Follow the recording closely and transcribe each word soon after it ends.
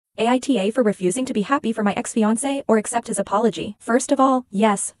AITA for refusing to be happy for my ex-fiancé or accept his apology. First of all,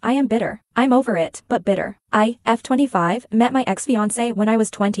 yes, I am bitter. I'm over it, but bitter. I, F25, met my ex-fiancé when I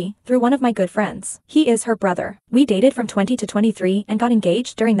was 20, through one of my good friends. He is her brother. We dated from 20 to 23 and got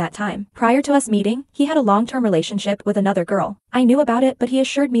engaged during that time. Prior to us meeting, he had a long-term relationship with another girl. I knew about it, but he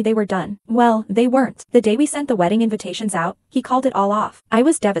assured me they were done. Well, they weren't. The day we sent the wedding invitations out, he called it all off. I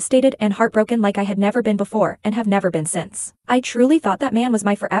was devastated and heartbroken like I had never been before and have never been since. I truly thought that man was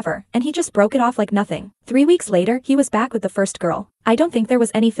my forever, and he just broke it off like nothing. 3 weeks later, he was back with the first girl. I don't think there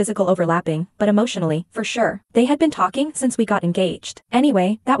was any physical overlapping, but emotionally, for sure. They had been talking since we got engaged.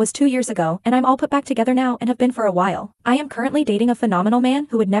 Anyway, that was 2 years ago, and I'm all put back together now and have been for a while. I am currently dating a phenomenal man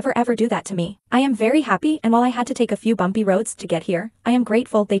who would never ever do that to me. I am very happy, and while I had to take a few bumpy roads to get here, I am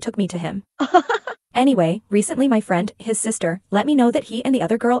grateful they took me to him. Anyway, recently my friend, his sister, let me know that he and the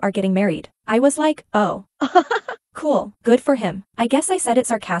other girl are getting married. I was like, oh. Cool, good for him. I guess I said it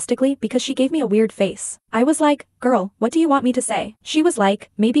sarcastically because she gave me a weird face. I was like, girl, what do you want me to say? She was like,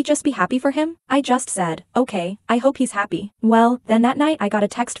 maybe just be happy for him? I just said, okay, I hope he's happy. Well, then that night I got a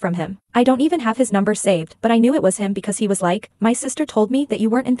text from him. I don't even have his number saved, but I knew it was him because he was like, my sister told me that you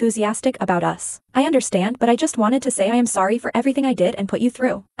weren't enthusiastic about us. I understand, but I just wanted to say I am sorry for everything I did and put you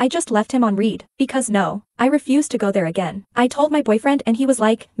through. I just left him on read. Because no, I refused to go there again. I told my boyfriend and he was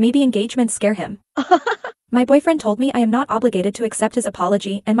like, maybe engagements scare him. My boyfriend told me I am not obligated to accept his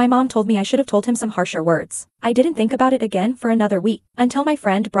apology, and my mom told me I should have told him some harsher words. I didn't think about it again for another week, until my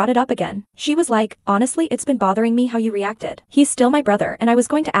friend brought it up again. She was like, honestly, it's been bothering me how you reacted. He's still my brother, and I was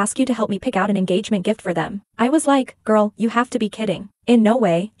going to ask you to help me pick out an engagement gift for them. I was like, girl, you have to be kidding. In no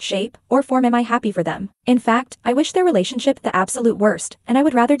way, shape, or form am I happy for them. In fact, I wish their relationship the absolute worst, and I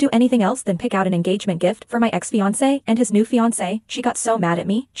would rather do anything else than pick out an engagement gift for my ex-fiancé and his new fiancé. She got so mad at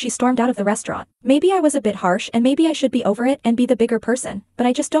me, she stormed out of the restaurant. Maybe I was a bit harsh and maybe I should be over it and be the bigger person, but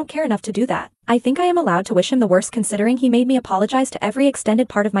I just don't care enough to do that. I think I am allowed to wish him the worst considering he made me apologize to every extended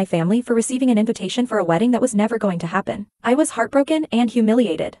part of my family for receiving an invitation for a wedding that was never going to happen. I was heartbroken and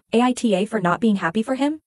humiliated. AITA for not being happy for him?